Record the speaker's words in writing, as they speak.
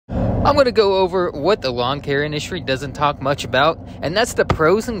I'm going to go over what the lawn care industry doesn't talk much about, and that's the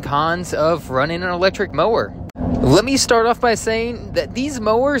pros and cons of running an electric mower. Let me start off by saying that these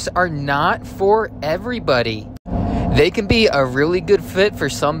mowers are not for everybody. They can be a really good fit for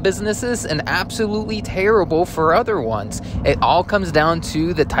some businesses and absolutely terrible for other ones. It all comes down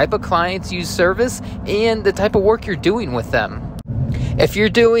to the type of clients you service and the type of work you're doing with them. If you're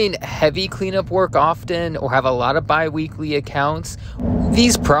doing heavy cleanup work often or have a lot of bi-weekly accounts,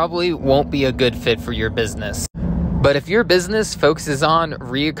 these probably won't be a good fit for your business. But if your business focuses on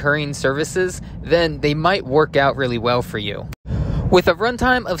reoccurring services, then they might work out really well for you. With a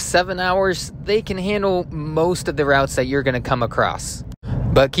runtime of 7 hours, they can handle most of the routes that you're going to come across.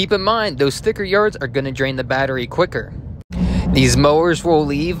 But keep in mind, those thicker yards are going to drain the battery quicker. These mowers will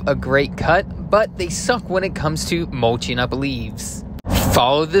leave a great cut, but they suck when it comes to mulching up leaves.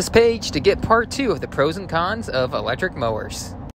 Follow this page to get part 2 of the pros and cons of electric mowers.